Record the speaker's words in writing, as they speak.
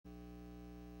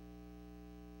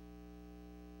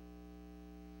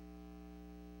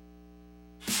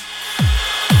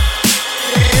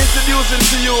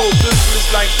you, this is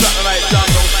like satellite jam,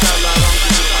 don't tell that.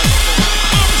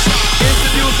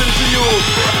 Introducing to you,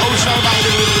 Ocean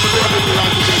Banging with the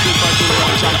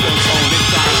champion sound, big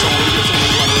time sound, we get some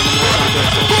one of the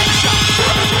more champion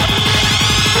sound.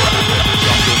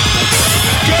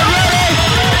 Get ready!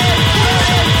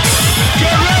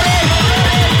 Get ready!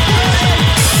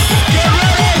 Get ready! Get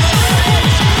ready,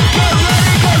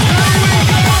 'cause here we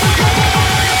go!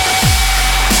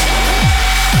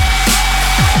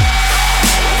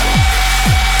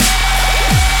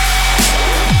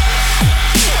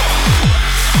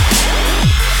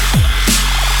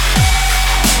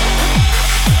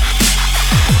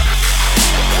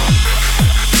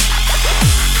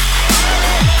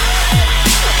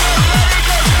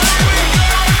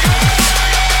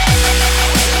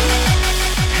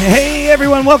 Hey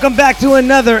everyone, welcome back to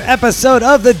another episode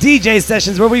of the DJ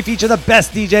Sessions, where we feature the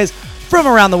best DJs from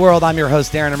around the world. I'm your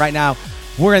host, Darren, and right now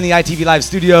we're in the ITV Live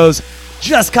studios.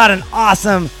 Just caught an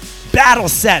awesome battle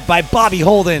set by Bobby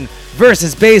Holden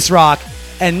versus Bass Rock.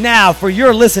 And now, for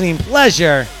your listening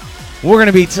pleasure, we're going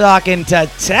to be talking to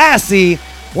Tassay,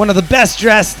 one of the best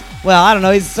dressed, well, I don't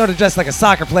know, he's sort of dressed like a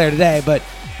soccer player today, but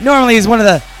normally he's one of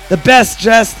the best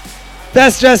dressed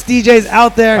DJs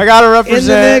out there. I got to represent. In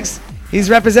the mix. He's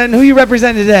representing. Who you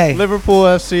representing today? Liverpool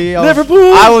FC.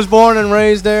 Liverpool. I was born and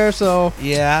raised there, so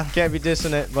yeah, can't be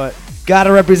dissing it, but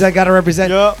gotta represent.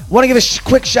 Yep. Want to give a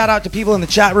quick shout out to people in the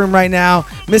chat room right now.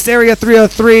 Miss Area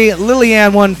 303,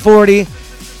 Lillian 140,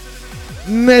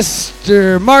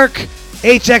 Mr. Mark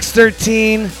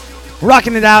HX13,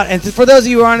 rocking it out. And for those of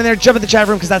you who aren't in there, jump in the chat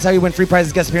room because that's how you win free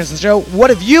prizes, guest appearances on the show. What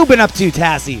have you been up to,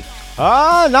 Tassay?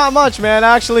 Not much, man.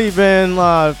 Actually, been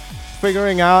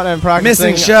figuring out and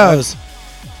practicing. Missing shows.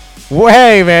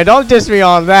 Hey, man, don't diss me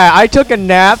on that. I took a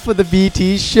nap for the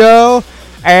BT show,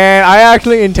 and I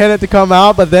actually intended to come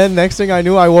out, but then next thing I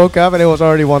knew, I woke up, and it was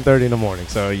already 1:30 in the morning,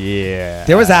 so yeah.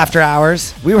 There was after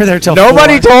hours. We were there till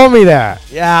Nobody 4. told me that.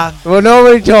 Yeah. Well,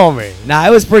 nobody told me. Nah,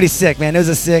 it was pretty sick, man. It was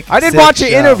a sick I did sick watch show.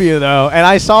 the interview, though, and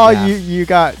I saw Yeah. you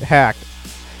got hacked.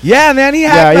 Yeah, man, he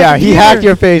hacked my he computer. hacked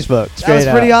your Facebook. That was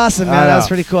pretty awesome, man. That was know.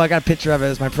 pretty cool. I got a picture of it. It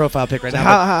was my profile pic right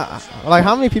now.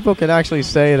 How many people can actually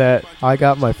say that I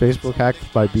got my Facebook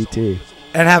hacked by BT?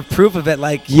 And have proof of it,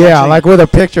 like Yeah, like with a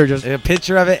picture, just a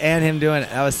picture of it and him doing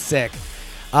it. That was sick.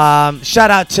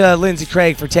 Shout out to Lindsay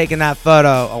Craig for taking that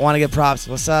photo. I want to give props.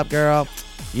 What's up, girl?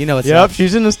 You know what's up. Yep,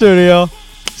 she's in the studio.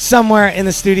 Somewhere in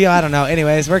the studio. I don't know.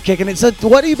 Anyways, we're kicking it. So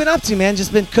what have you been up to, man?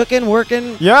 Just been cooking,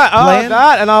 working? Yeah, playing?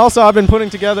 that, and I've been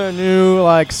putting together a new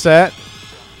set.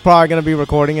 Probably gonna be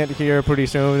recording it here pretty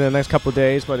soon in the next couple of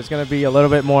days, but it's gonna be a little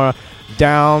bit more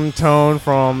down tone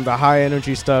from the high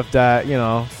energy stuff that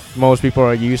most people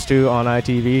are used to on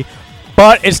ITV.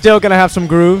 But it's still gonna have some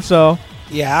groove. So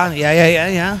Yeah.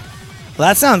 Well,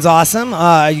 that sounds awesome.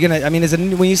 Are you gonna? I mean,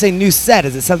 when you say new set,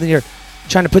 is it something you're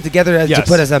trying to put together to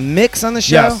put as a mix on the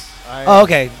show? Yes. Oh,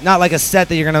 okay. Not like a set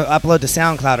that you're gonna upload to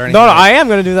SoundCloud or anything. No, I am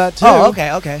gonna do that too. Oh,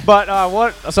 okay. But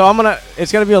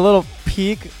it's gonna be a little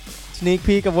sneak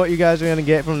peek of what you guys are gonna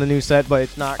get from the new set, but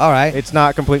it's not. All right. It's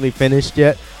not completely finished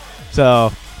yet.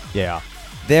 So, yeah.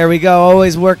 There we go.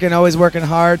 Always working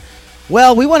hard.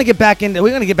 Well, we want to get back into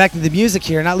the music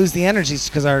here, not lose the energy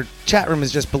because our chat room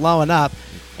is just blowing up,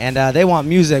 and they want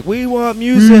music. We want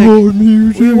music.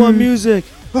 We want music.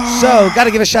 So, got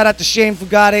to give a shout out to Shane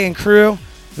Fugate and crew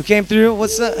who came through.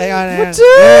 What's up? Hang on. What's up?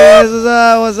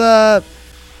 up? What's up?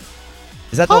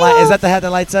 Is that the light? Is that the hat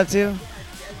that lights up too?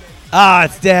 Ah,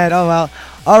 it's dead. Oh well.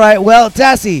 All right. Well,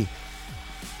 Tassay,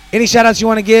 any shout outs you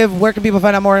want to give? Where can people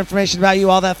find out more information about you?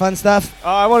 All that fun stuff.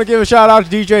 I want to give a shout out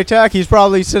to DJ Tech. He's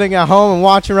probably sitting at home and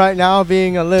watching right now,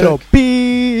 being a little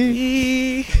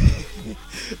pee.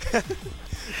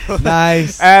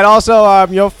 Nice. And also,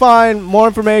 you'll find more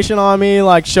information on me,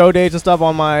 like show dates and stuff,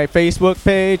 on my Facebook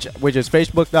page, which is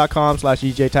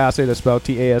facebook.com/EJ that's spelled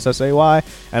Tassay.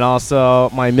 And also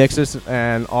my mixes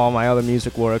and all my other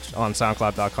music works on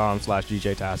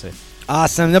soundcloud.com/DJ Tassay.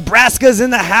 Awesome. Nebraska's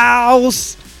in the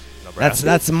house.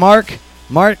 That's Mark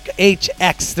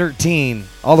HX13,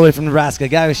 all the way from Nebraska.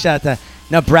 Got a shout out to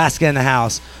Nebraska in the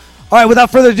house. All right,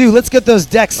 without further ado, let's get those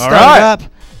decks started up.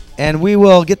 And we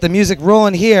will get the music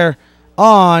rolling here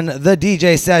on the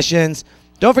DJ Sessions.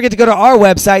 Don't forget to go to our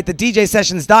website,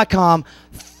 thedjsessions.com.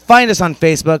 Find us on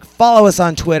Facebook. Follow us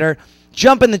on Twitter.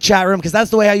 Jump in the chat room because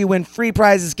that's the way how you win free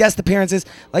prizes, guest appearances.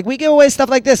 Like, we give away stuff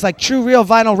like this, like true, real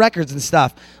vinyl records and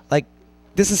stuff. Like,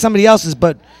 this is somebody else's,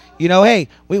 but, hey,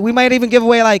 we might even give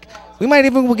away, like, We might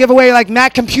even give away like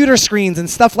Mac computer screens and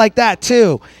stuff like that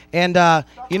too. And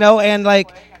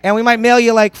and we might mail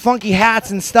you like funky hats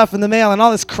and stuff in the mail and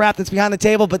all this crap that's behind the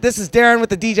table. But this is Darren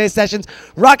with the DJ Sessions,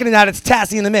 rocking it out. It's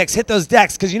Tassay in the mix. Hit those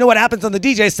decks, because you know what happens on the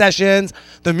DJ Sessions?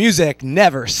 The music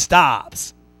never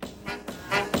stops.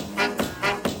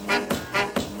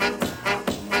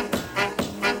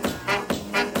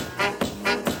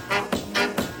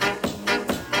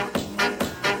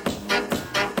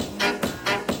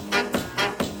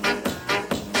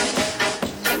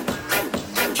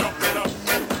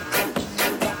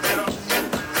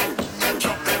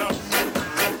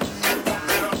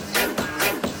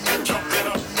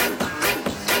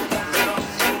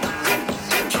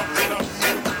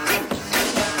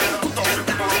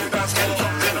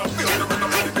 That's all.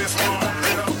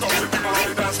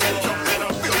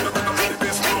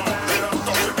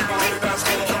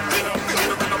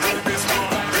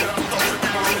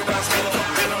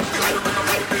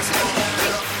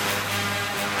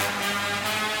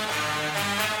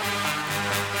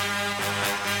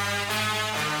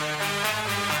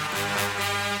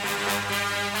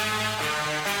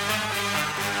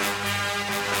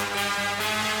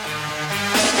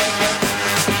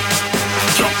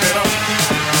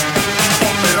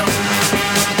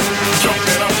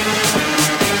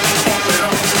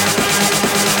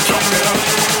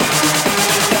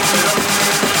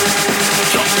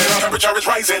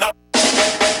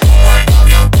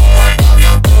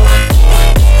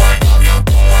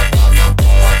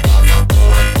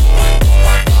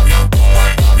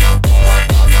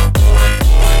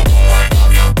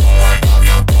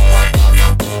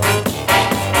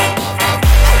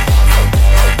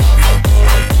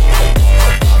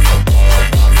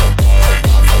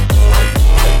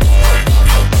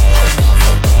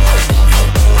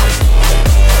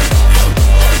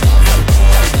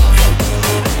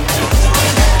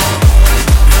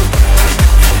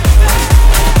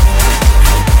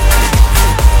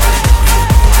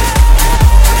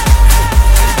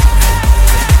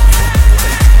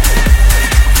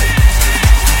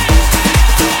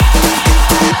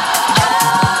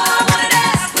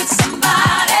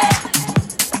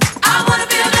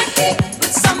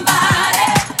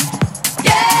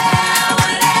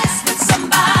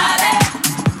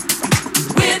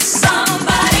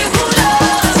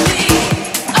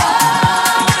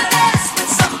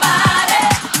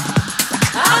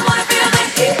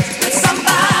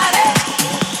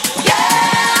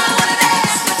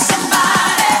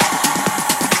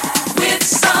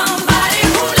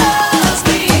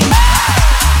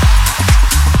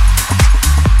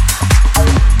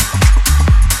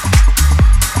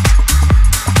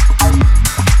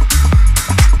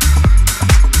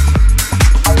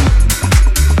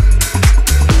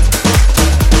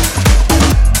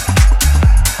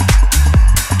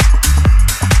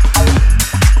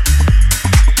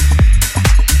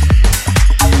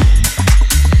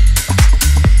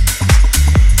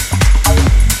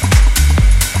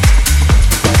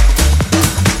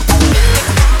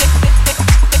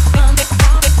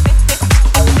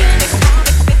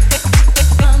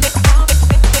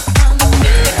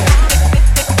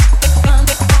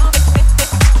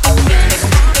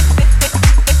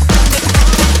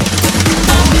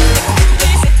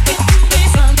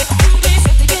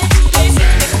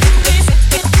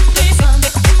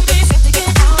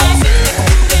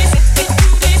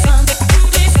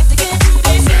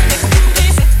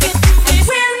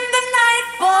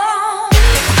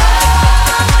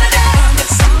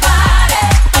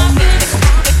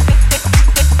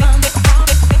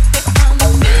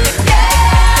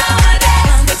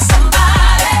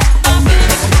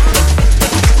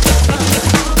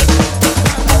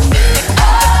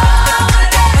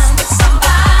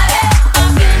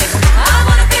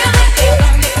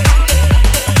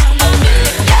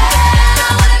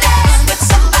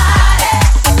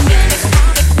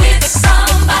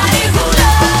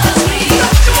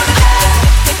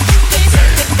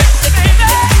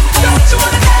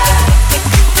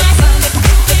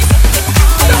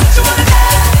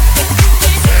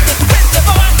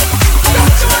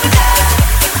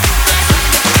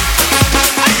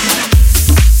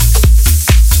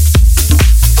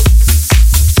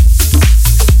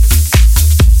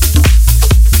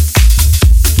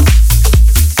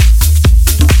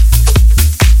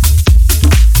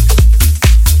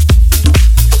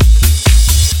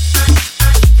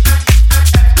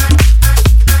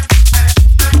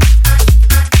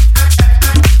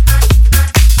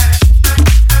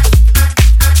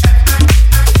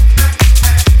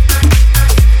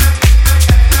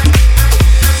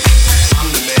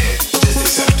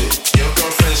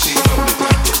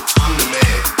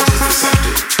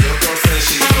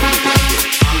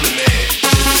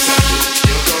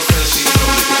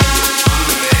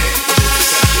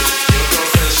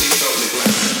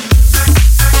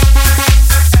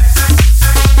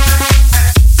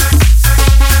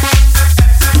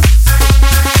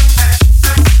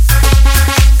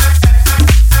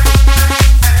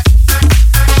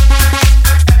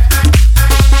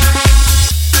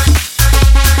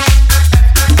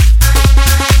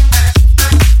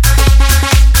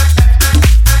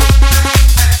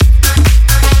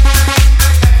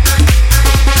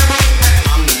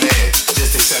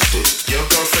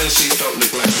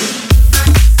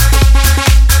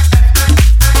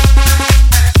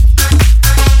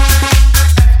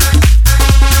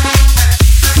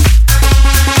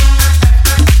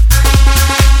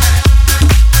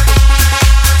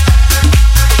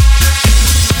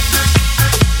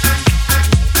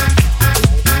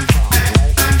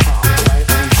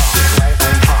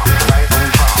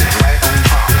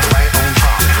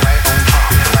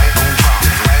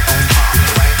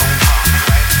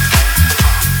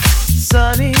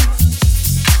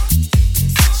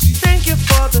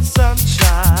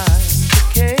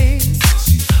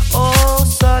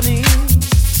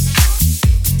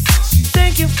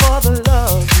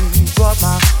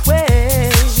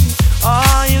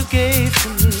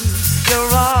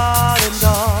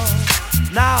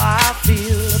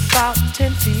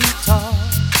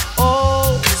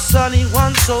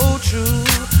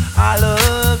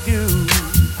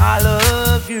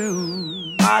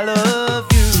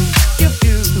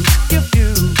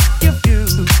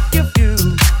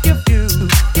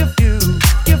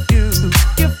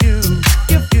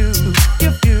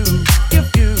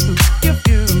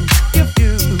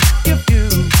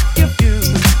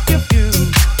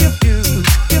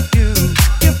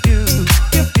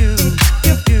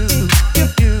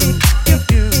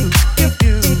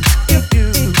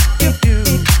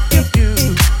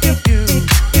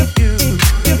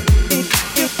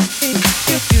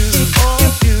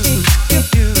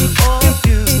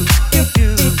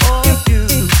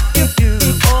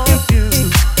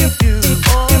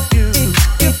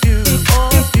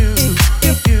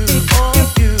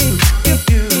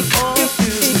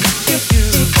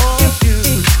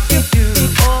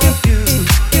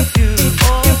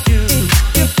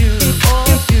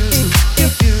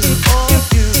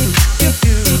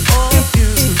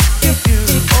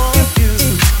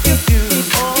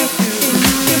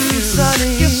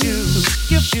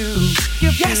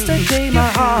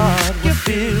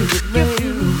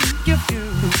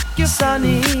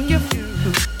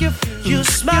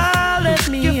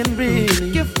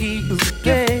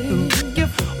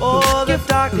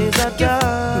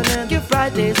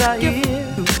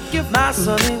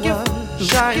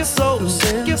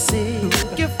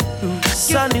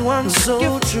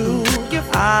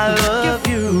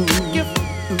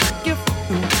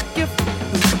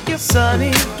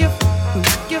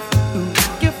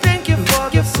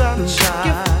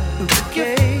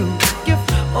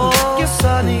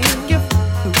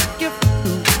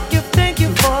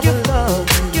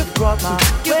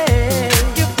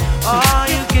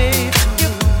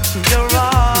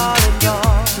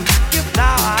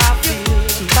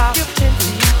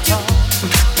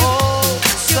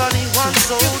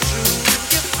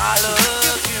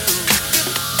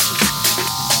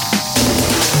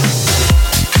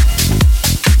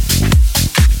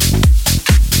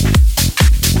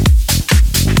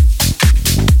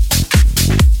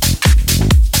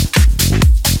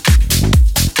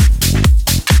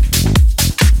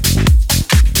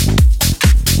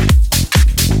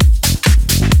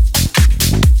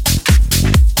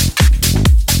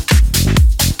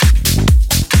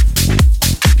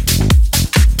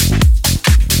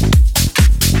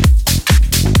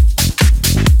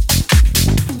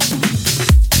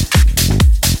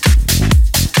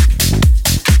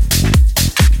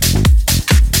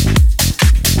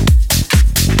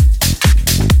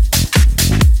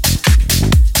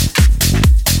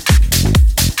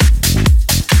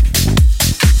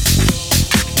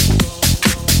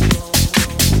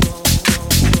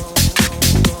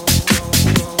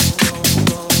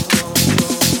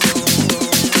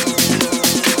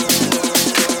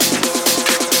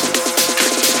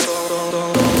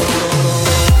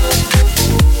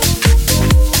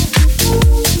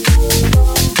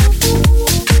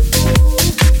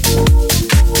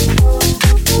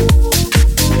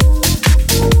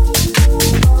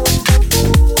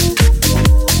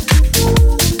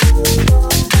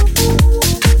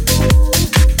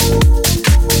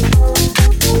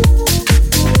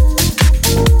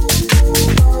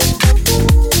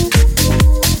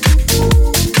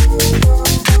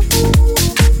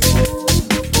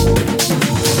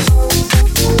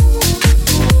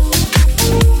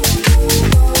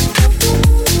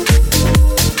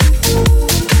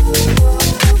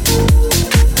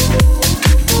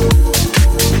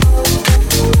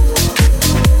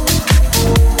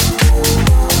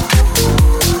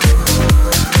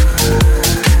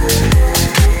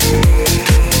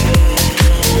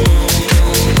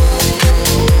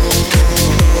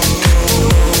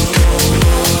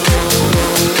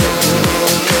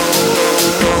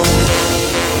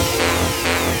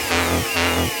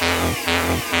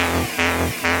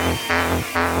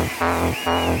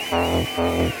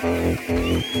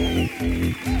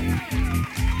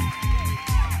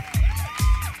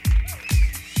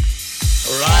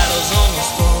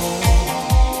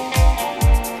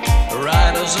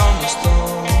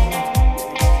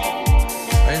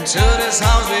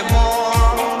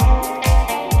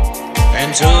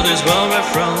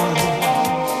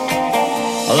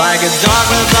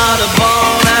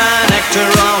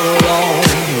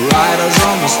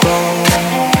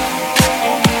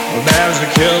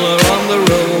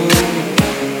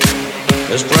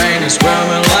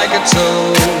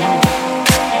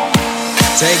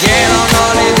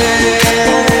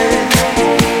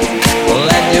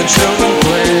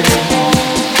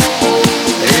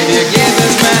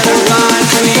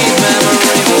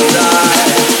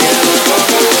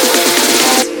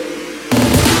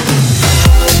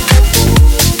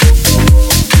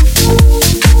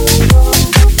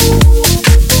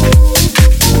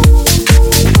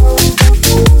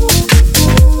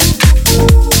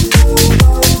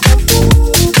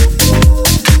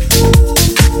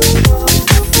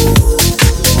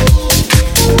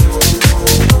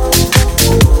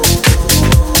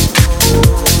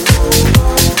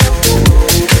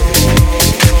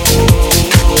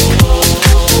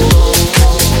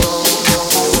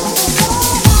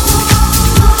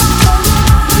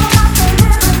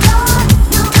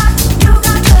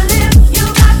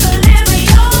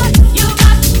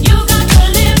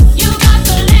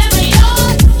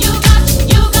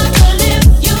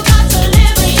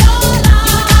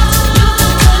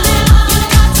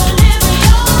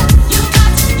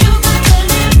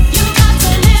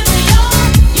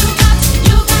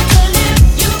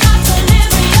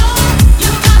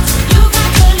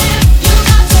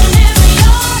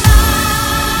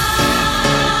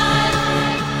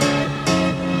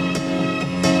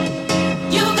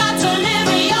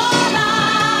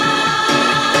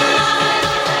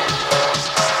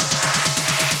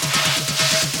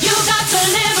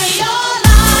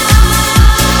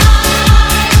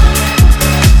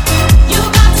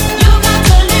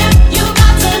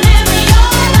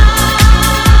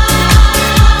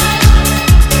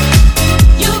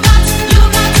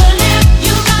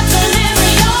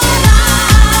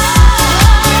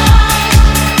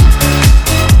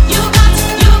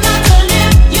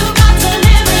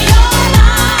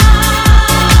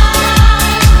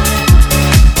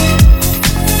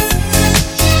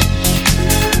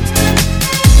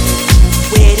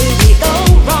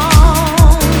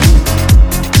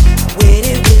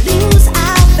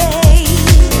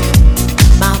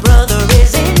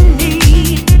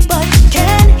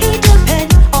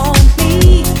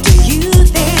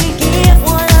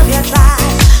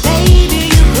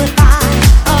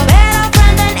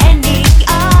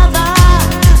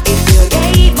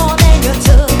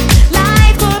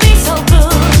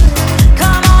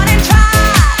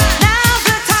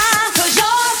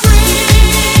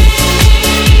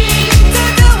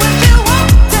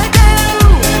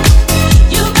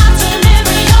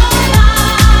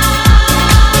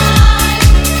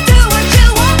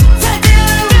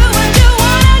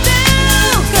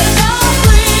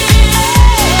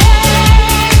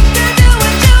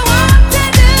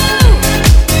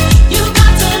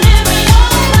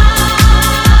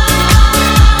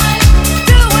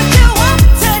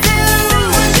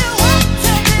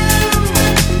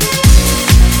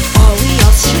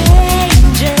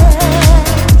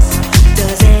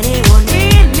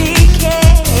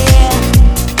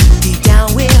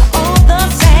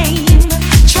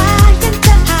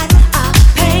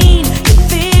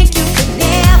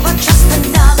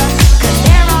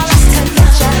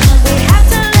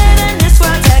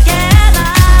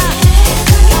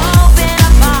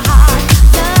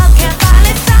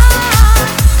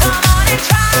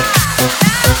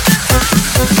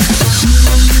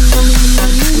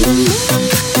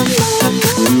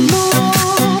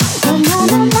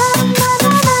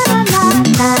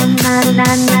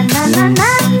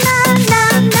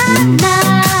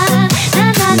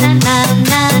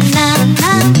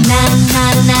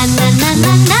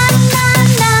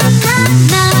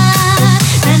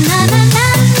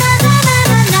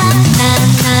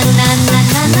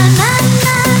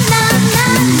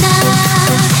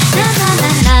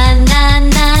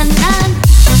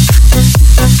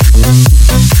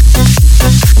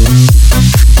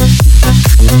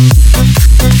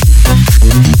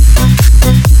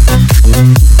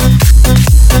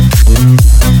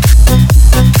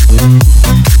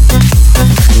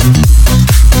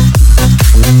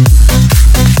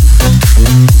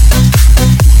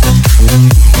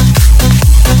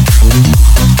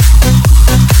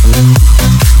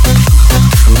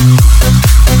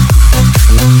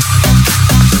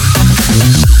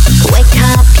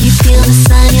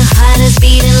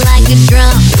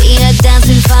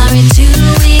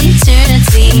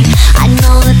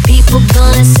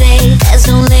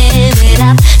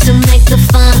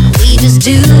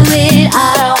 do it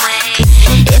our way.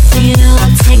 If you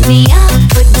take me up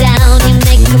or down, you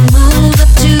make a move up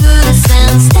to the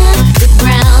sound, stamp the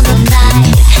ground all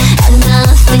night, and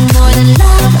nothing more than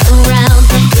love around.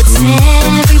 It's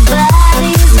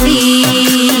everybody's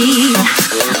beat.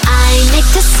 I make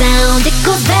the sound, it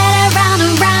goes better round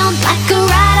and round, like a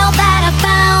rattle that I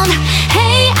found.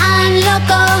 Hey, I'm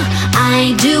loco,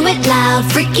 I do it loud,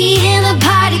 freaky in the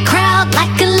party crowd,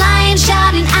 like a lion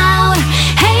shouting out.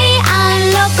 Hey, I'm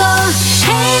loco,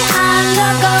 hey, I'm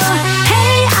loco,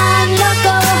 hey, I'm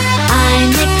loco. I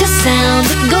make the sound,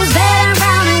 it goes better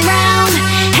round and round.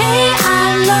 Hey,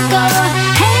 I'm loco,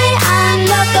 hey, I'm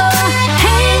loco,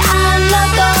 hey, I'm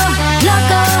loco,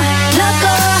 loco,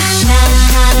 loco. Na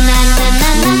na na na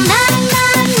na na na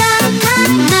na na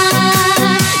na.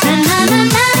 Na na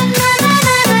na na na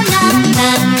na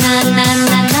na na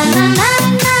na.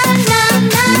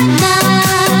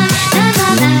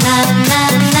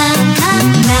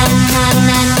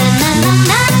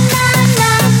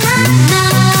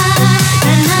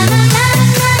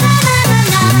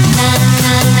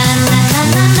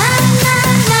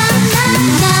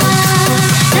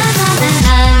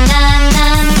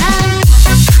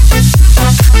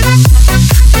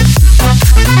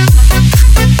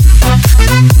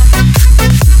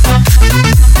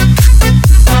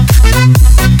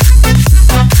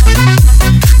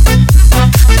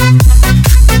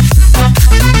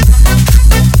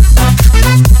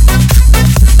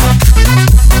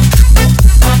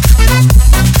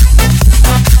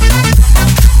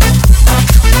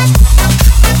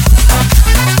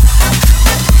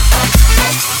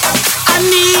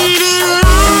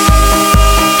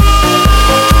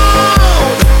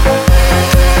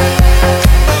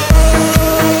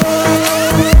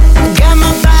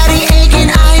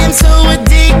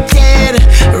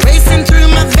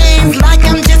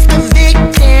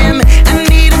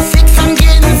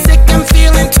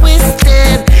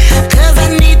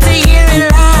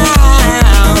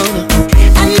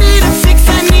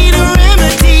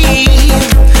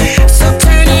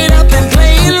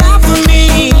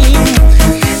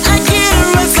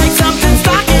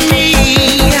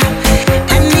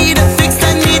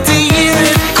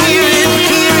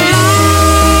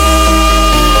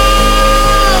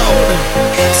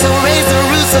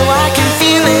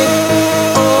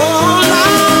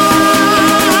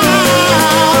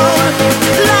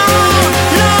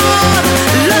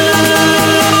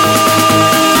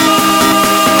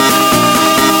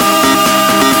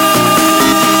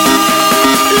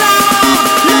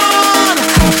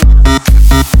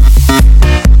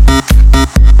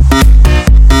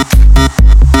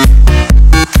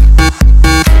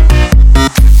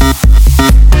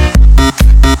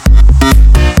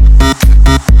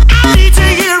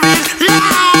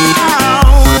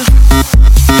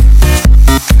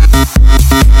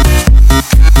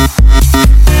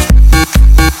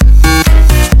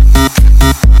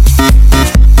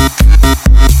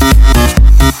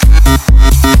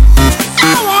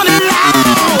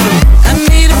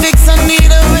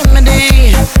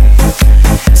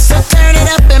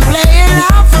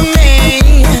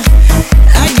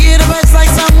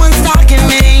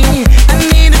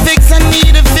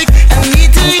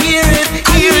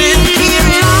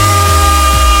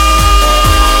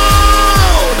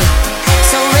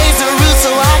 So raise the roof so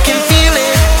I can feel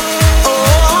it.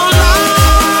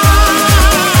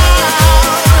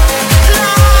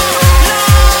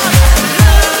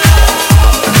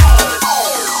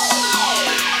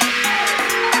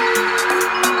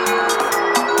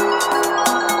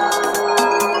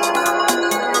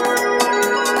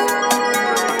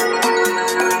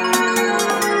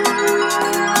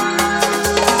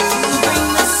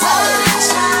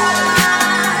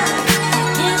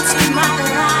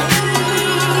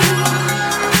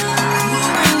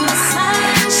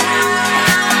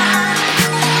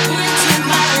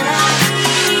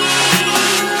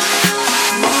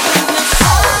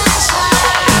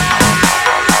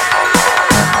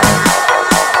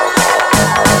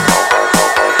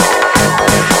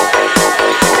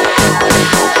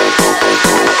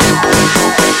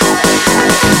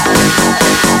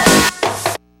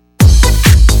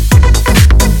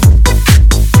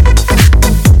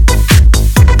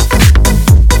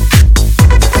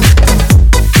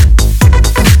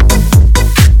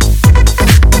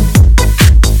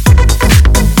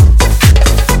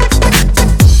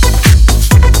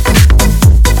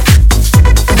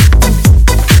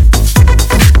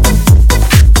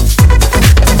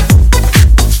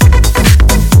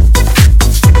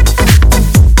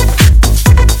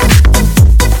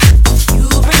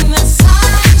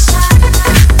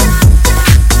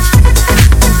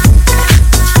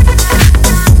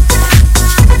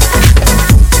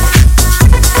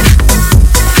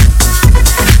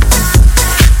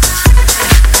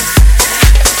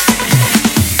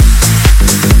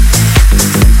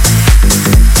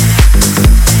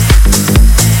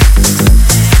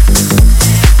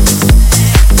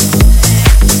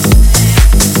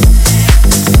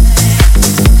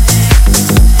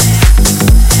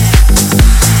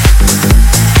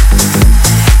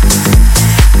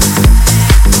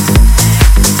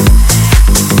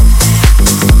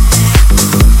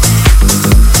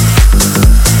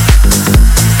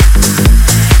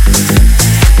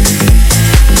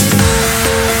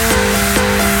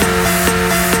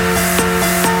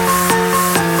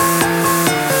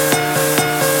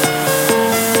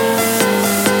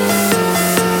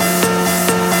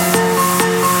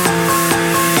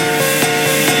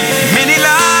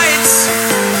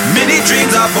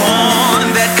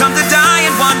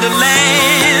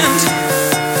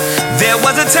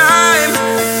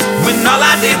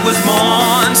 it was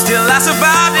born. Still I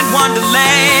survived in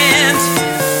Wonderland.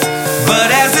 But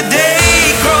as the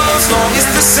day grows long, it's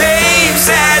the same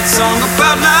sad song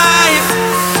about life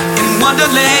in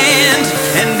Wonderland.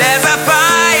 And as I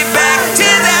fight back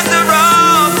tears after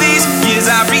all these years,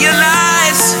 I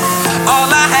realize all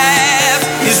I have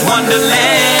is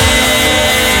Wonderland.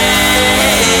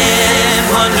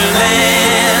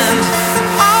 Wonderland.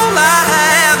 All I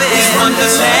have is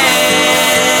Wonderland.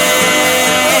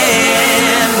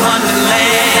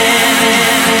 Wonderland.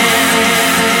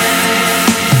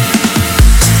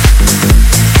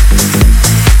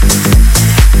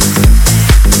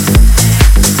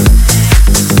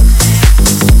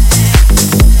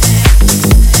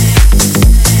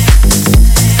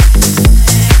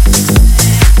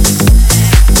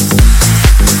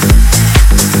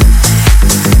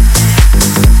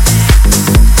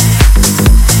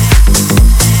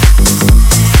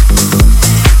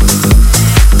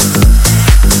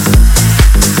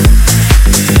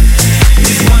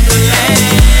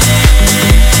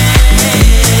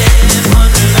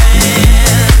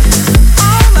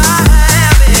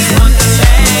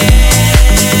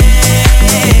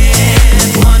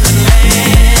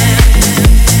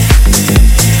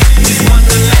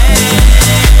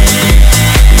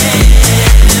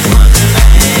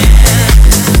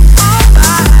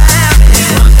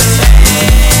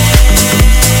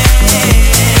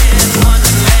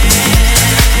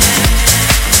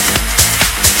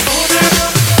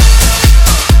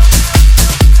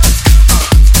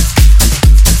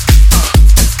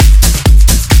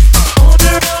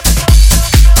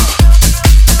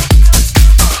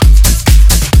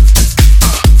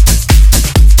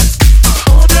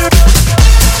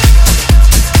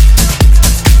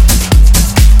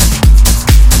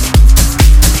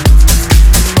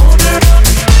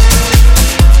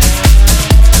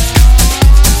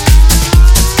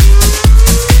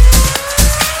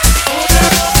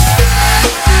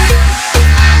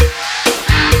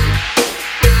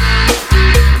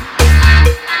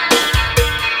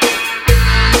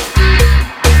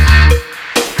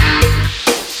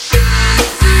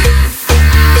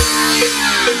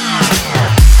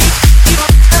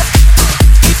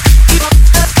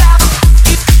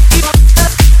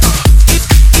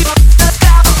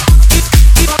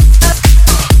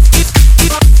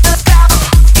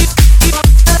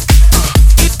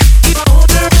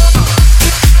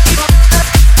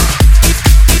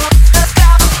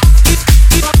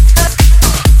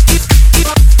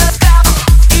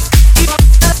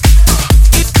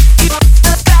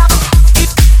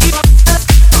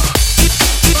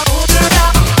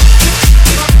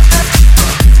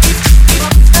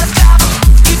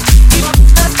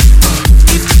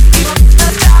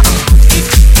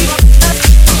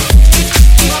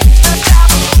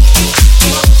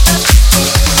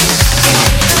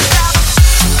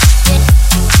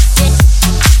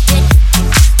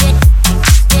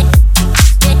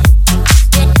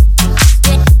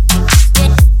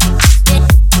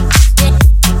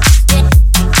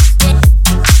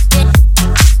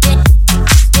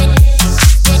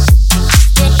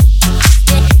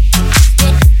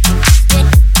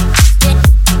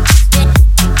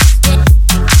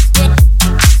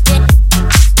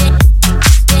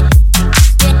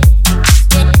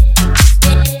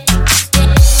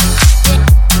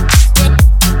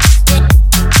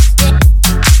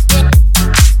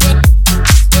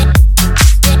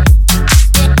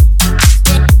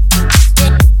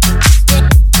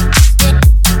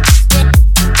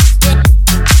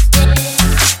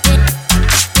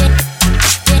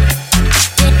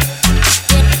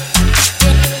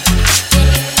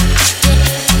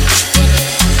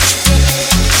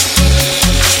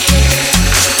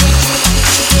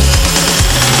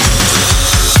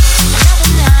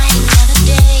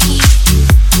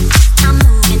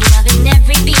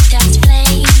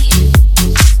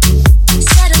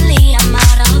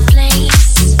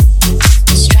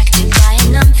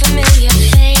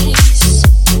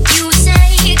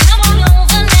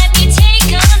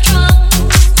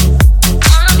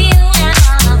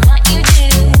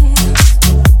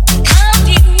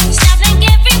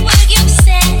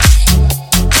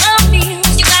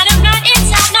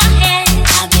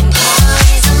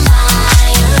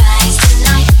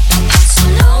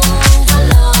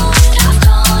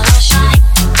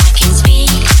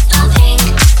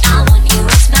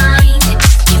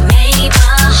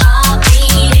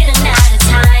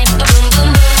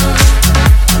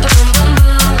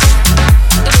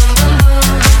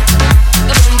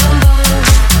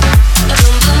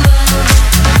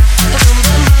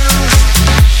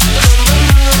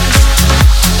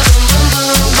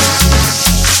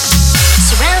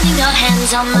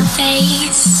 on my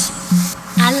face.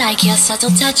 I like your subtle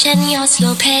touch and your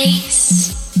slow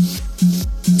pace.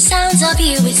 Sounds of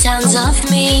you, it sounds of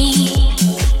me.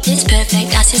 It's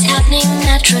perfect, us is happening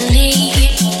naturally.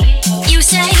 You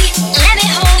say, let me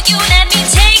hold you, let me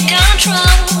take control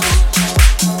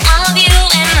of you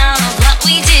and all of what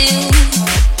we do.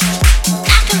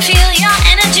 I can feel your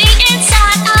energy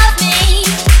inside of me.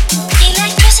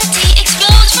 Electricity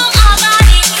explodes from our bodies.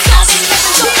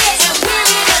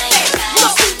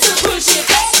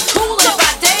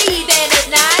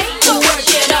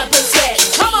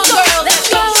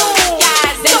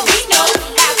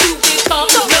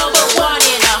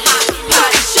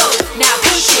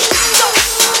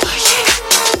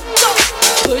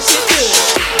 Push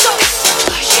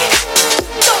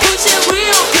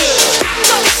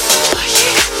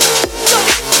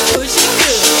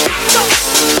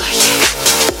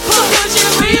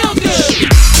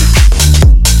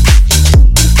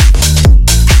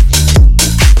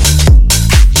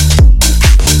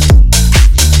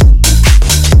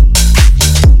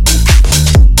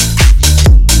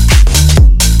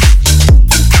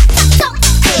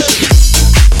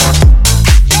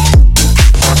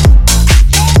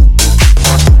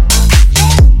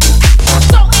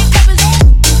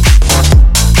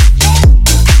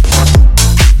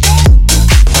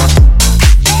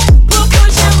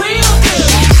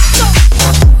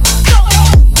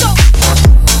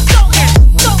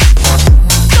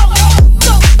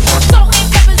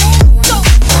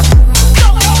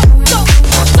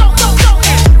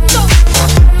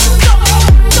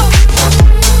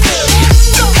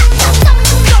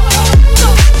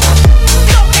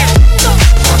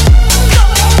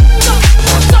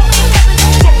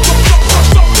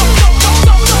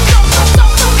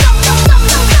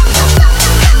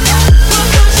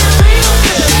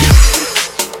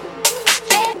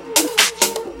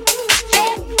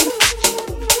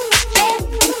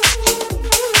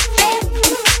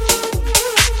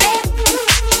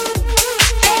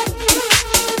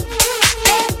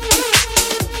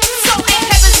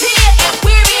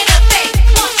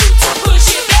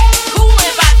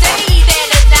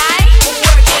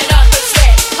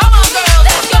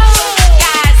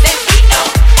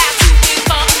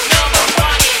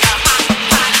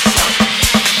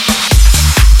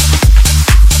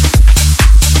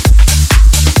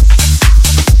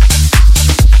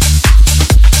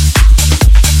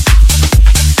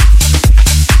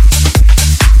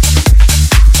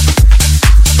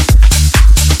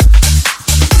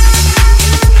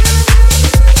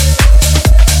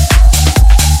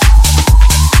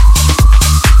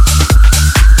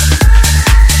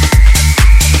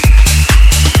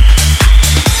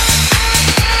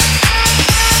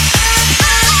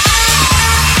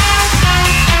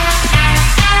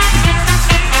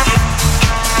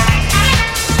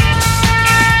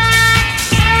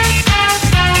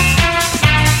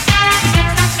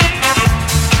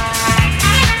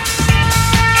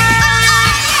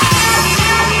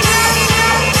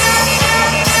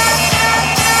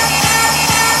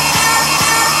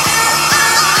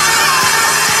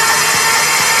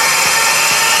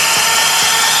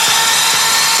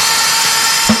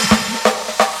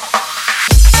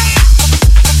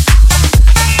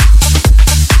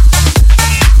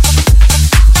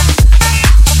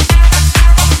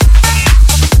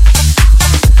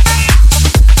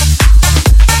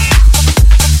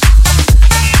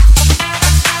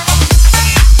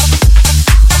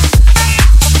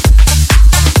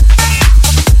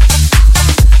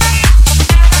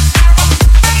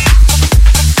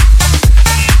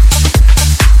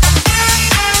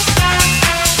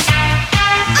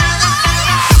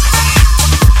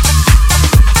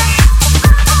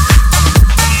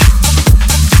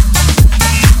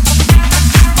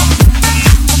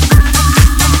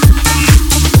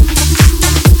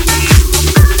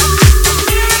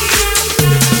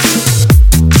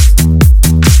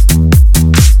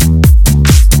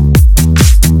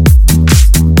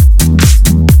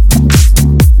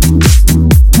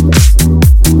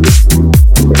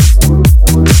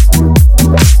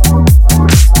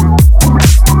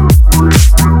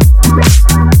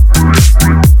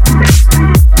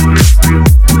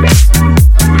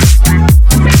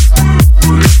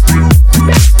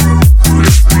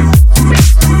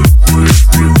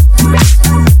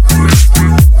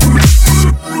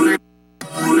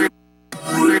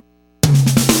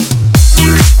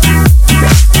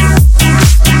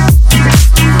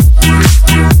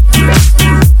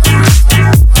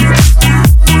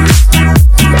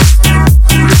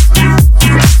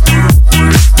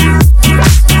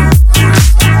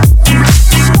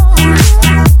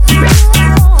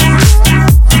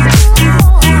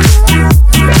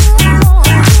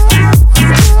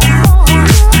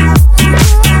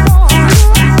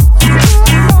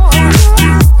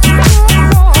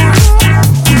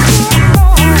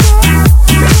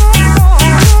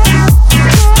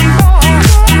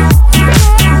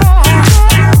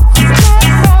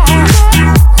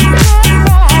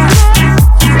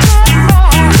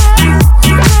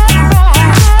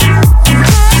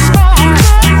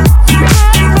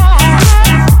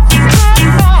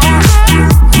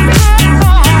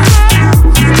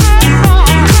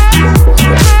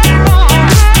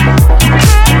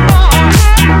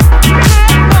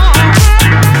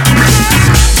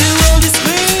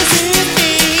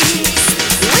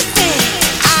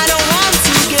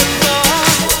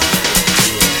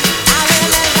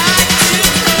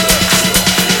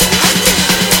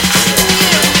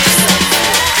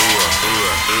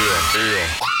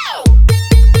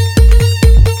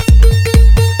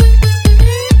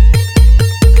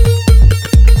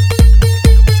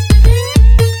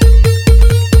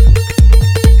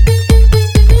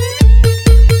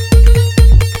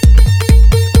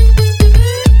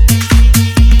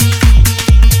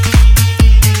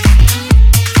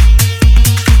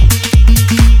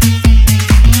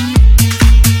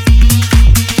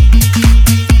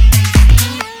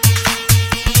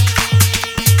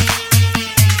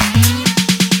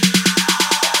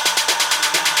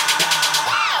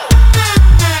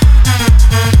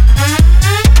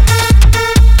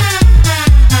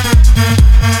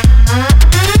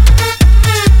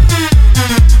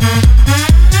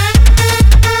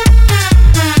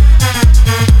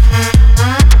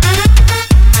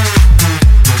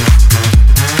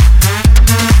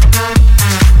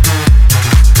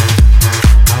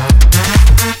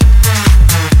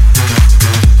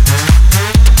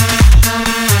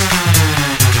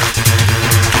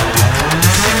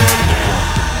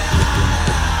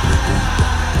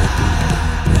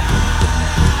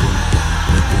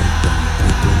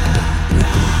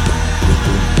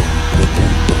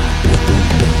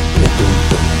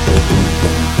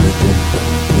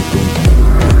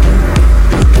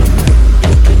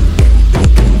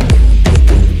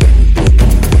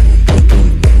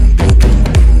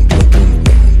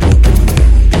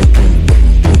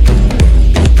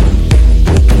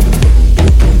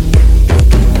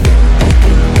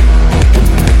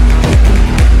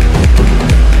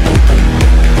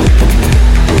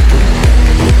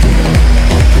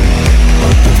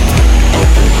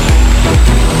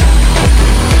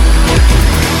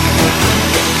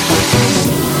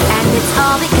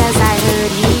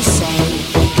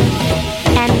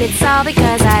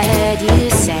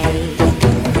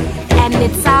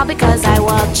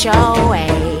it your way.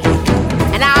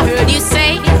 And I heard you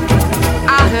say,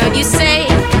 I heard you say,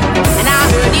 and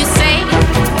I heard you say,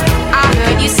 I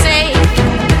heard you say,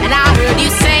 and I heard you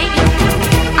say,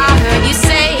 I heard you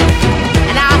say,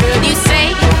 and I heard you say,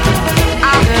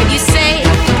 I heard you say,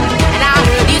 and I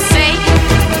heard you say,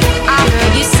 I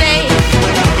heard you say,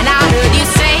 and I heard you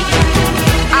say,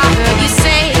 I heard you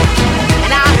say,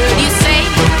 and I heard you say,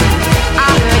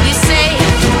 I heard you say,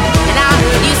 and I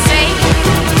heard you say,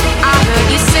 I heard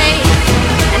you say,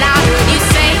 and I heard you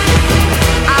say,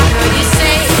 I heard you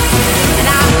say, and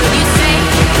I heard you say,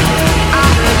 I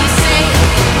heard you say,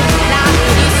 and I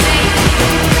heard you say,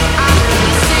 I heard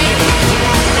you say,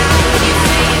 and I heard you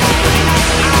say,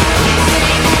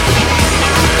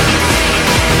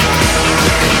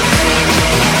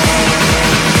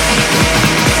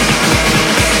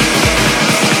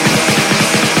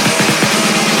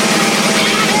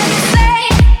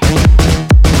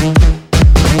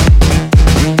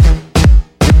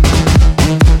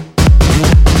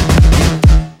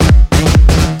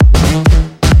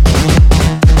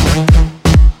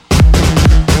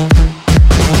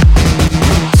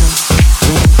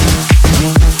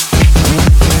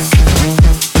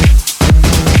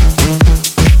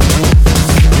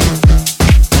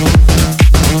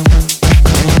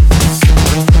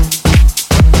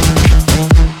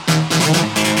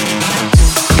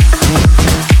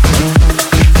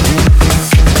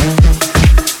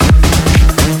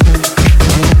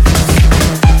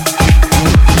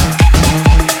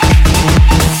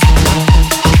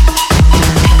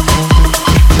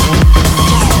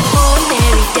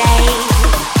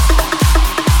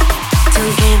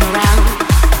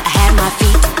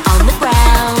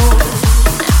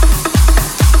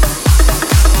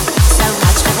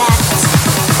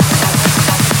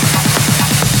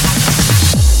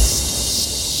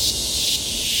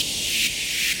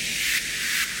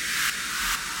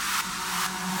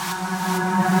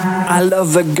 I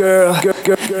love a girl,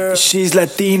 she's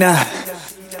Latina.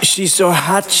 She's so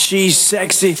hot, she's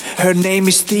sexy. Her name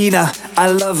is Tina. I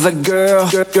love a girl,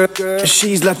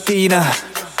 she's Latina.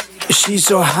 She's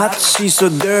so hot, she's so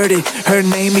dirty. Her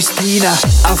name is Tina.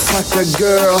 I fuck a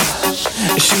girl,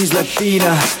 she's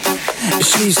Latina.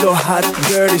 She's so hot,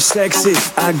 dirty, sexy.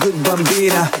 A good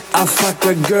bambina. I fuck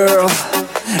a girl,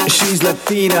 she's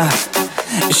Latina.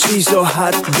 She's so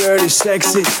hot, dirty,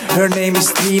 sexy. Her name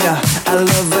is Tina. I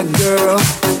love a girl,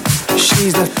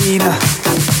 she's Latina.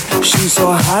 She's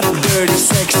so hot, dirty,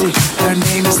 sexy. Her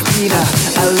name is Tina.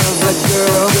 I love a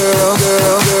girl, girl,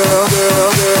 girl, girl,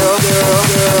 girl, girl, girl,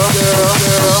 girl, girl,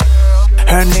 girl.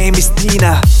 Her name is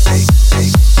Tina.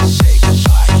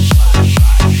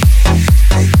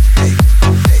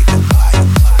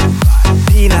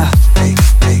 Tina.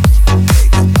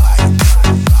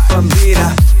 Bambina.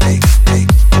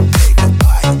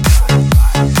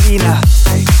 Tina.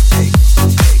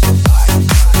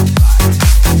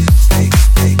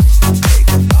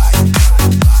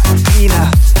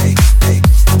 Tina.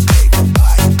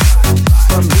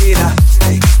 Bambina.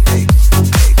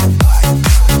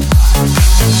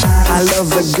 I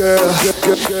love a girl,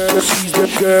 she's a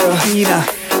girl, Tina.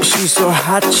 She's so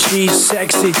hot, she's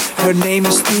sexy. Her name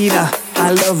is Tina.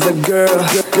 I love a girl,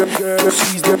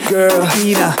 she's a girl,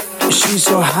 Tina. She's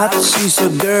so hot, she's so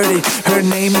dirty. Her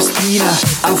name is Tina.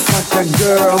 I fuck a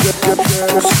girl,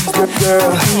 she's a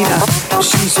girl, Tina.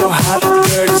 She's so hot,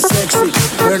 dirty, sexy.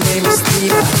 Her name is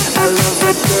Tina. I love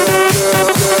a girl,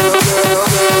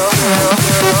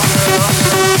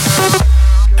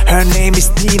 her name is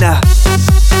Tina.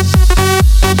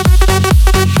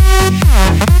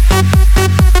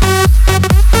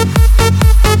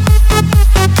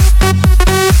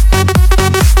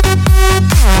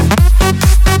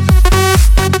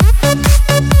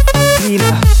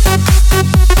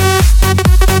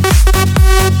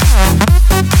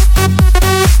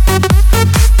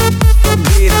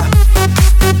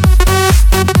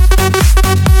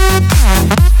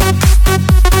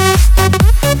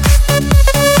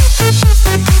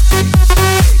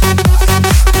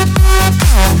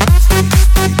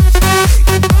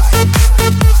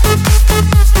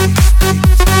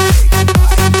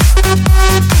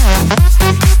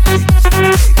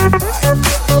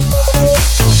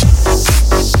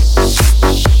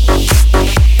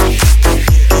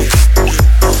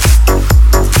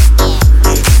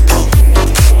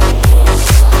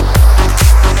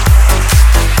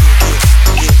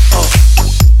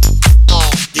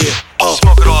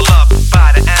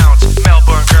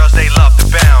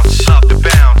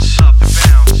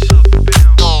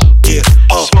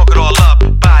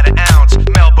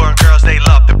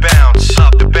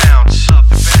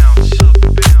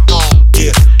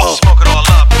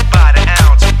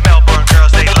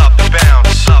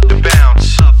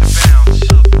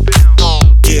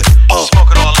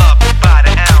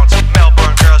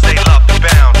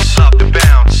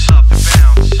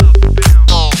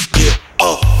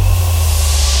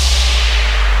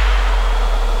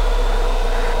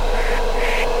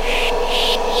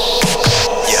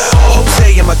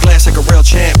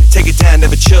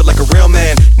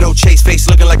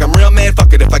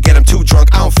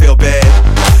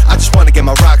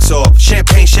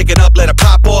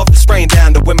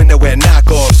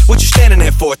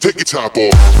 floor, take your top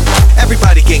off.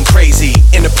 Everybody getting crazy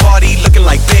in the party, looking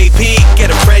like baby.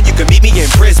 Get a friend, you can meet me in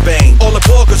Brisbane. All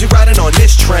aboard, cause we riding on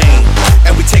this train.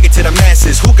 And we take it to the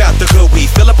masses. Who got the good weed?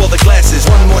 Fill up all the glasses.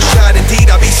 One more shot, indeed,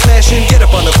 I'll be smashing. Get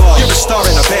up on the bar, you're a star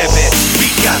in a bad bitch. We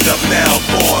got the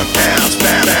Melbourne bounce,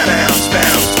 bounce, bounce,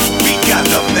 bounce. We got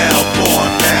the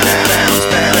Melbourne bounce, bounce,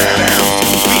 bounce, bounce.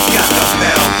 We got the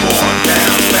Melbourne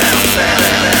bounce, bounce,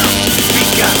 bounce, bounce. We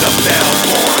got the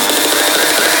Melbourne.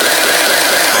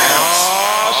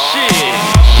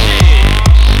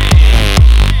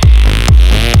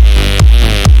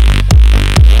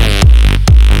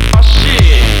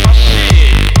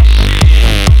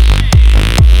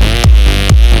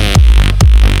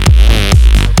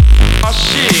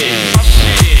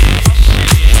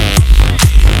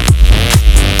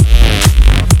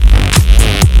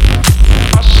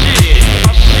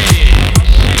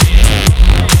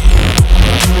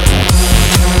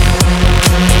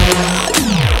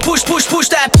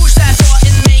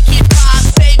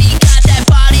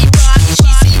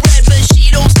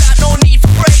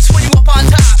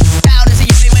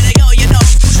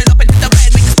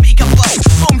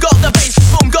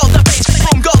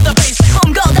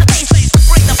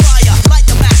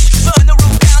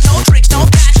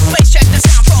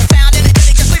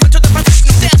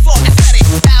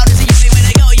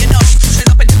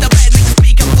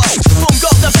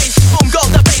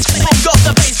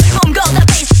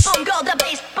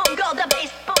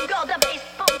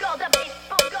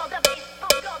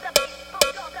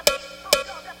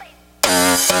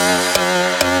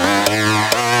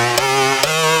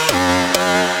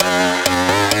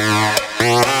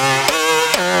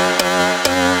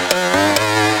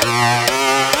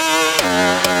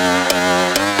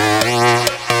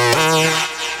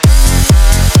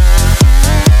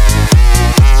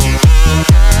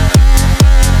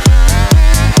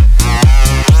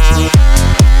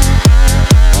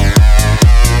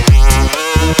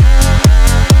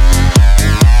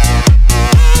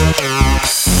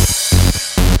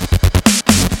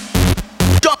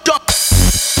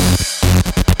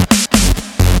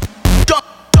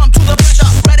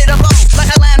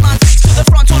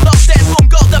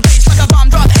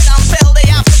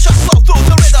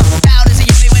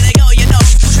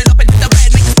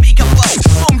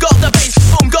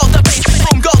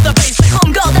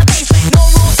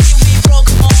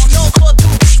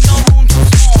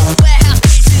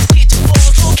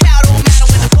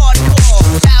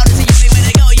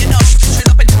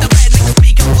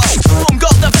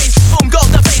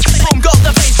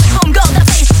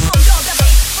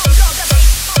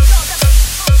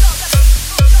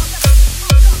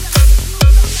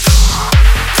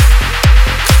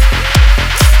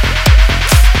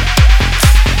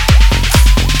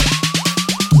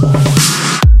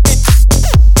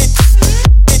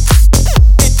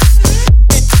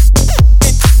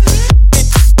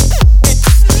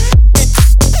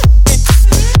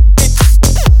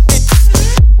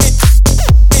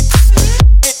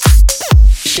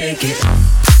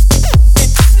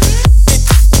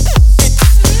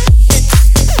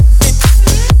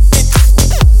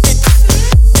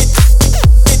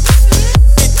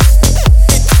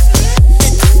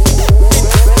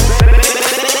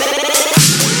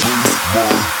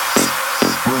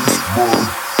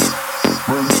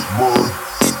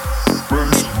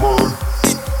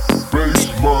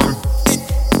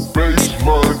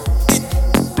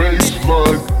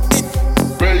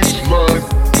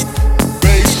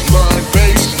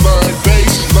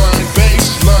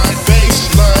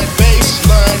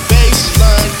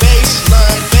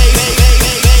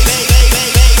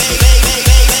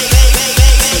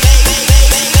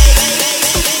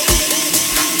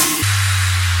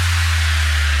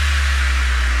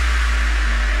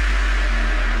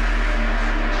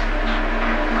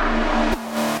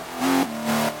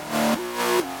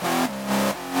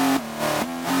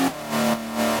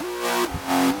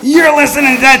 You're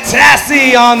listening to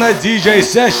Tassay on the DJ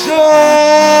Sessions.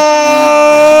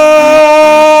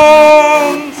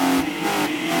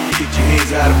 Get your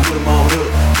hands out and put them on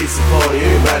up. It's a party,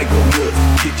 everybody go nuts.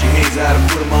 Get your hands out and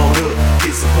put them on up.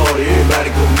 It's a party, everybody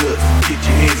go nuts. Get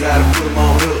your hands out and put them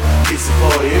on up. It's a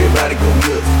party, everybody go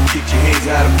nuts. Get your hands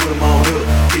out and put them on up.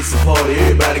 It's a party,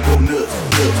 everybody go nuts.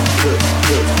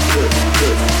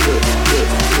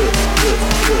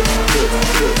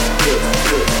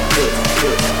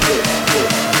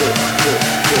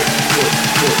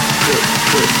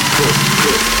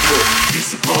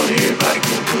 It's a party, everybody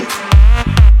go nuts.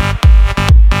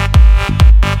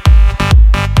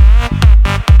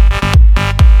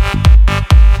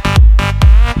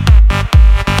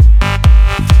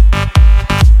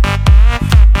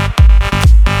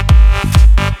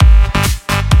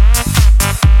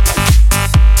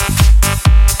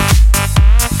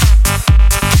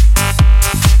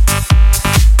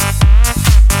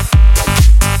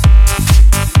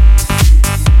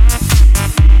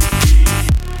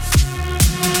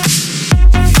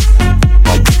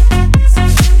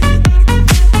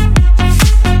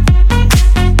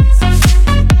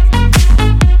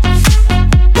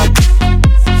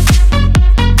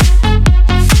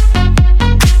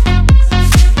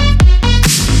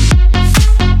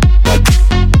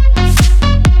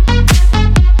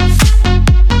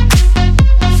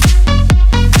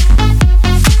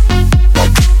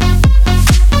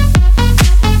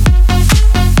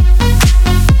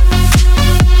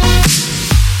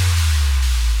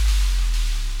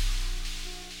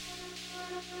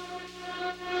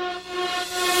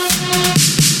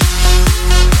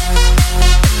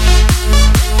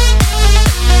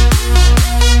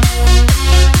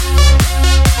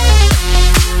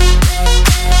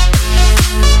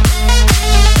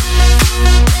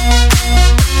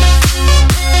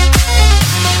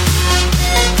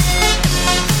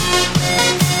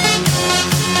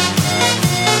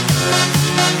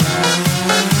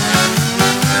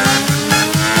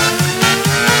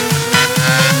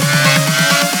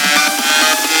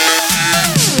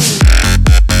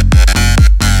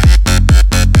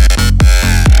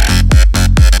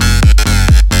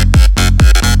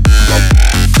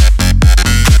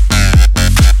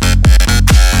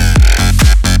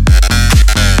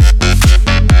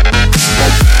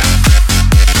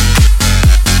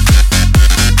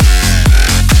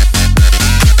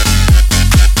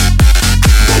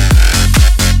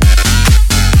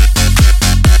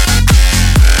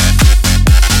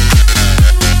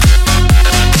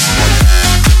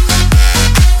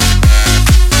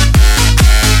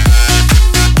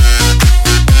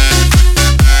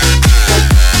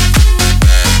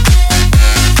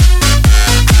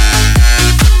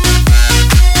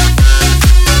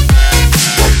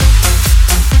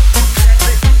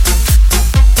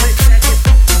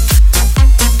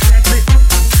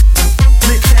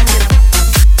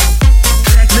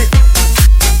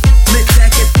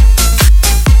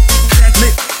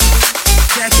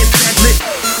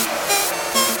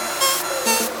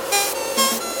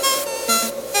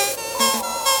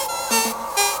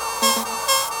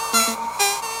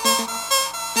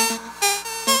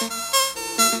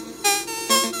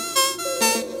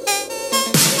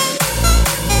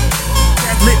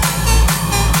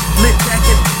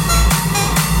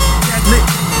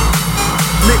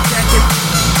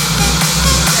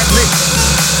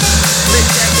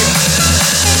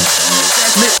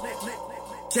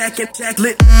 check it, check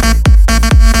lit.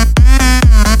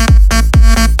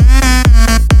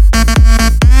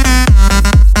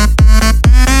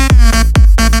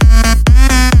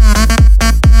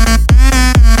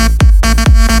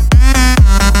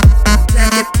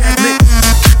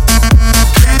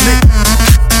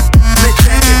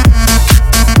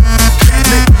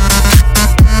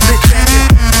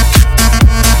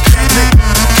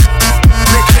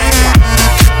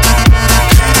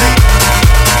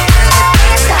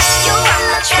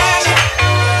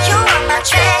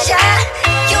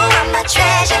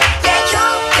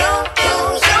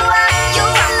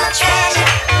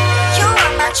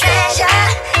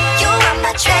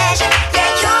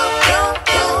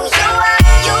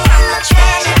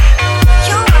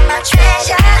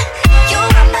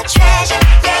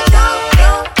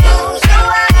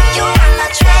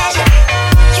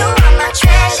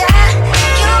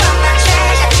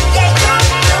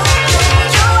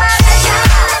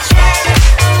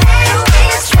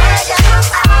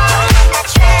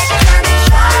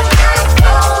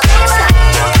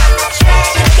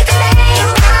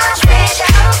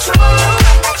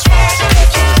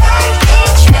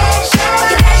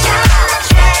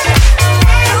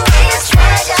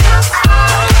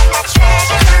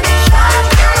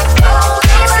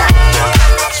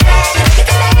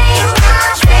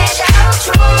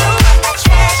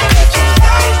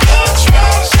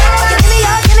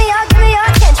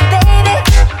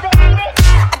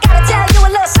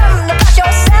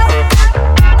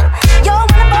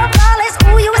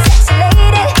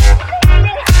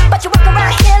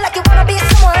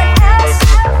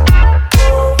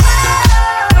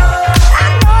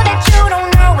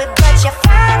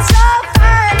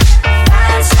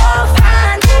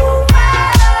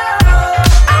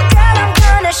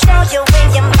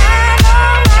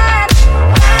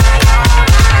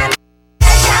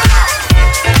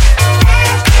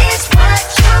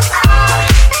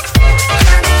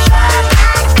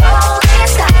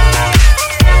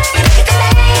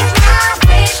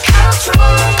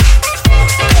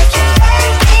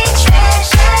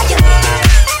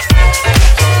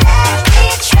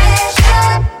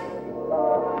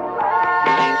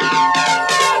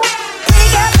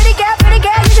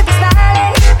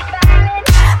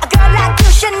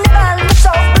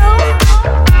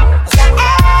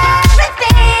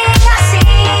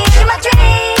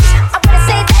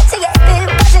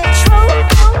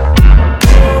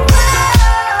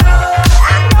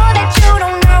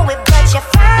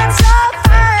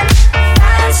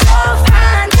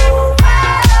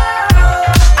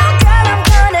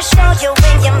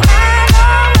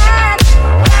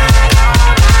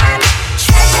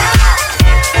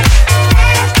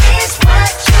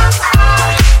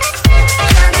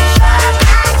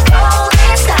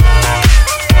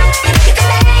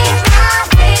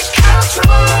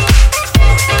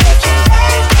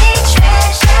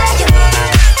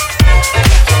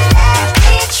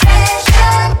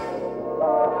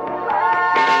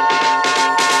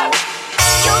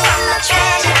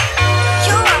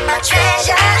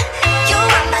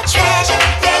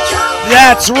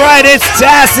 That's right, it's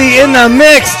Tassay in the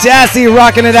mix. Tassay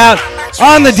rocking it out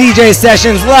on the DJ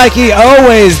sessions like he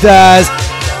always does.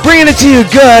 Bringing it to you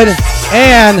good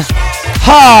and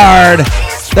hard.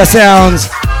 The sounds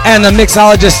and the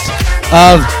mixologist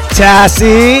of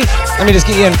Tassay. Let me just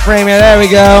get you in frame here. There we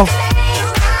go.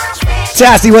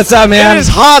 Tassay, what's up, man? It is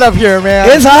hot up here, man.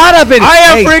 It's hot up in I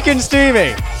am hey, freaking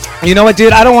steamy. You know what,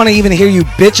 dude? I don't want to even hear you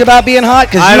bitch about being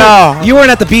hot because you weren't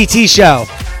at the BT show.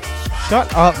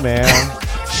 Shut up, man.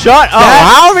 Shut up.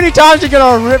 How many times are you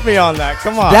going to rip me on that?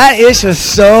 Come on. That ish was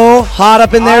so hot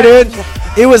up in there, dude.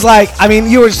 It was like, I mean,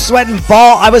 you were sweating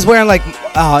ball. I was wearing like,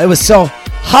 oh, it was so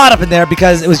hot up in there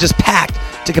because it was just packed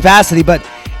to capacity. But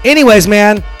anyways,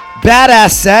 man,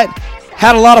 badass set.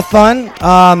 Had a lot of fun.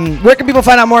 Where can people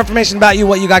find out more information about you,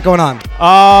 what you got going on?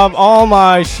 All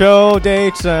my show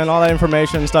dates and all that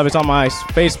information and stuff is on my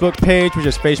Facebook page, which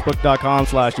is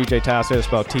facebook.com/DJ Tassay,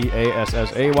 spelled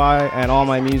Tassay. And all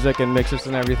my music and mixes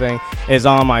and everything is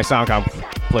on my SoundCloud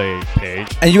page.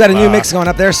 And you got a new mix going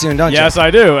up there soon, don't you? Yes,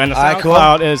 I do. And the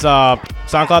SoundCloud cool. is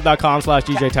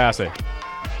soundcloud.com/DJ Tassay.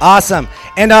 Awesome.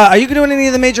 And are you doing any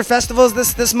of the major festivals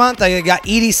this month? You got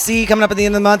EDC coming up at the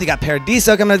end of the month. You got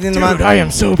Paradiso coming up at the end of the month. Dude, I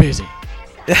am so busy.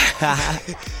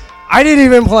 I didn't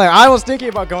even plan. I was thinking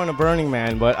about going to Burning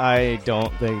Man, but I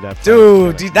don't think that's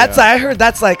dude. That's I heard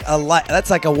that's like a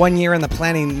 1 year in the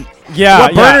planning. Yeah.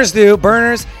 What burners do?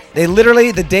 Burners, they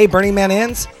literally the day Burning Man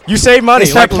ends, you save money. They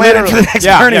start planning for the next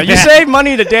Burning Man. You save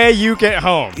money the day you get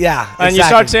home. Yeah, and you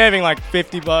start saving like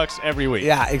 $50 every week.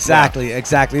 Yeah, exactly.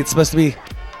 It's supposed to be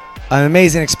An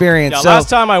amazing experience. Yeah, so, last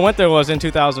time I went there was in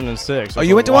 2006. Oh,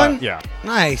 you went to one? Yeah.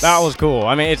 Nice. That was cool.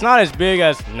 I mean, it's not as big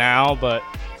as now, but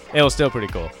it was still pretty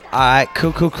cool. All right,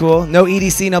 cool. No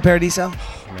EDC, no Paradiso?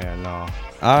 Man, no.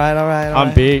 All right.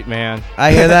 I'm beat, man.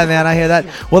 I hear that, man. I hear that.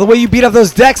 Well, the way you beat up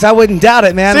those decks, I wouldn't doubt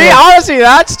it, man. See, Well, honestly,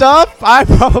 that stuff, I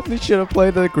probably should have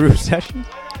played the group session.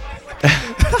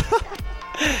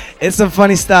 it's some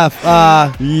funny stuff.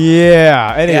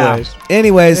 Yeah. Anyways. Yeah.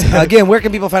 Anyways, again, where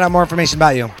can people find out more information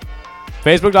about you?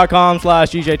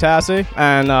 Facebook.com/DJ Tassay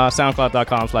and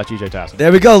SoundCloud.com/DJ Tassay.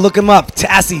 There we go. Look him up.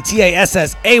 Tassay,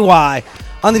 Tassay,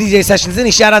 on the DJ Sessions. Any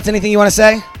shout-outs, anything you want to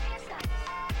say?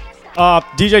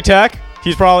 DJ Tech,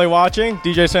 he's probably watching.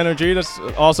 DJ Synergy, that's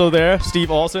also there.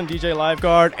 Steve Olson, DJ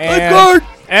Lifeguard.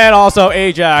 And also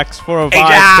Ajax for a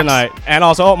vibe tonight. And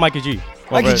also, Mikey G.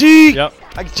 Mikey G. Yep.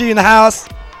 Mikey G in the house.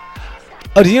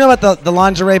 Oh, do you know about the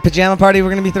lingerie pajama party we're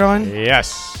going to be throwing?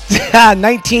 Yes.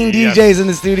 19 DJs in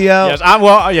the studio. Yes, I'm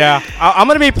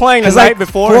going to be playing the night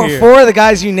before here. Four of the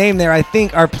guys you named there, I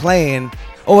think, are playing.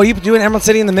 Oh, are you doing Emerald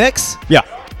City in the mix? Yeah.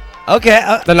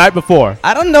 Okay. The night before.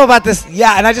 I don't know about this.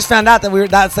 Yeah, and I just found out that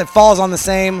that falls on the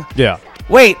same. Yeah.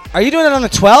 Wait, are you doing it on the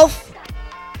 12th?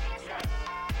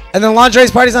 And then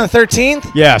lingerie's party's on the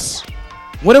 13th? Yes.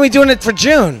 When are we doing it for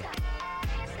June?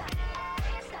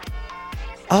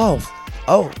 Oh,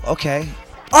 okay.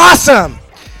 Awesome.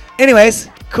 Anyways,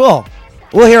 cool.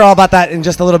 We'll hear all about that in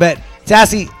just a little bit.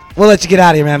 Tassay, we'll let you get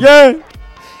out of here, man. Yeah.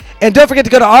 And don't forget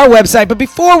to go to our website. But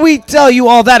before we tell you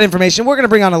all that information, we're going to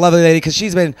bring on a lovely lady because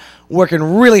she's been working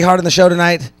really hard on the show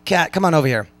tonight. Kat, come on over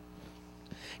here.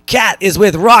 Kat is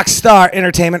with Rockstar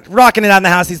Entertainment, rocking it out in the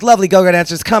house. These lovely go-go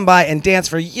dancers come by and dance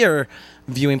for your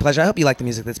viewing pleasure. I hope you like the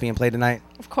music that's being played tonight.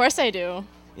 Of course I do.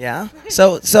 Yeah?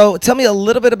 So tell me a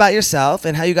little bit about yourself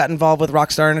and how you got involved with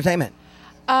Rockstar Entertainment.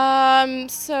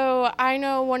 So I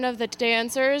know one of the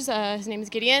dancers, his name is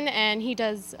Gideon, and he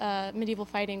does medieval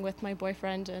fighting with my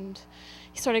boyfriend, and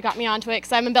he sort of got me onto it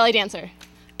because I'm a belly dancer.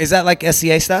 Is that like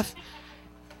SCA stuff?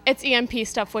 It's EMP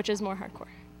stuff, which is more hardcore.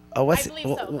 Oh, I believe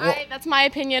so. That's my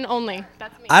opinion only.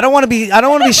 That's me. I don't want to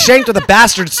be shanked with a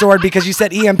bastard sword because you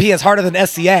said EMP is harder than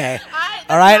SCA.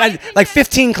 All right, like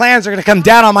 15 clans are gonna come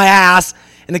down on my ass,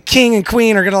 and the king and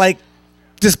queen are gonna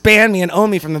disband me and own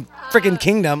me from the freaking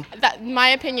kingdom. My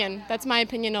opinion. That's my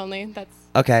opinion only. That's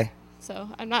okay. So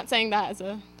I'm not saying that as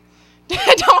a.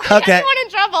 Don't get anyone in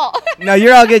trouble. No,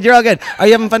 you're all good. You're all good. Are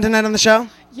you having fun tonight on the show?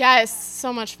 Yes,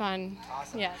 so much fun.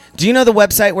 Awesome. Yes. Do you know the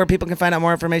website where people can find out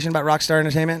more information about Rockstar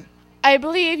Entertainment? I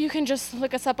believe you can just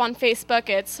look us up on Facebook.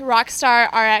 It's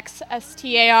Rockstar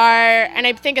RXSTAR, and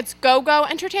I think it's Go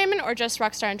Entertainment or just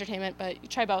Rockstar Entertainment, but you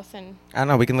try both. And I don't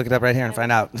know. We can look it up right here and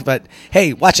find out. But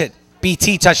hey, watch it.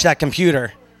 BT touch that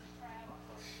computer.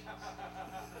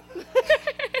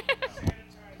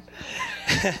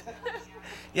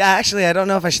 Yeah, actually, I don't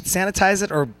know if I should sanitize it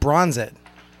or bronze it.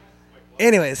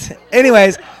 Anyways,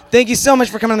 thank you so much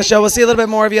for coming on the show. We'll see a little bit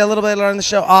more of you a little bit later on the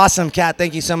show. Awesome, Kat.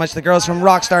 Thank you so much. The girls from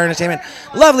Rockstar Entertainment.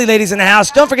 Lovely ladies in the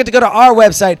house. Don't forget to go to our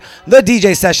website,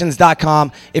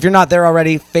 thedjsessions.com. If you're not there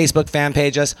already, Facebook fan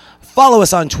page us. Follow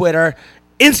us on Twitter.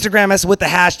 Instagram us with the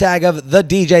hashtag of the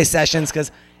DJ Sessions because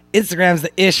Instagram's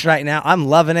the ish right now. I'm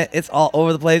loving it. It's all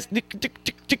over the place.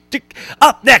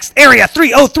 Up next, Area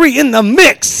 303 in the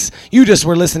mix. You just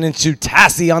were listening to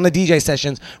Tassay on the DJ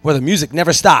Sessions where the music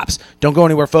never stops. Don't go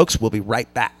anywhere, folks. We'll be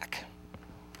right back.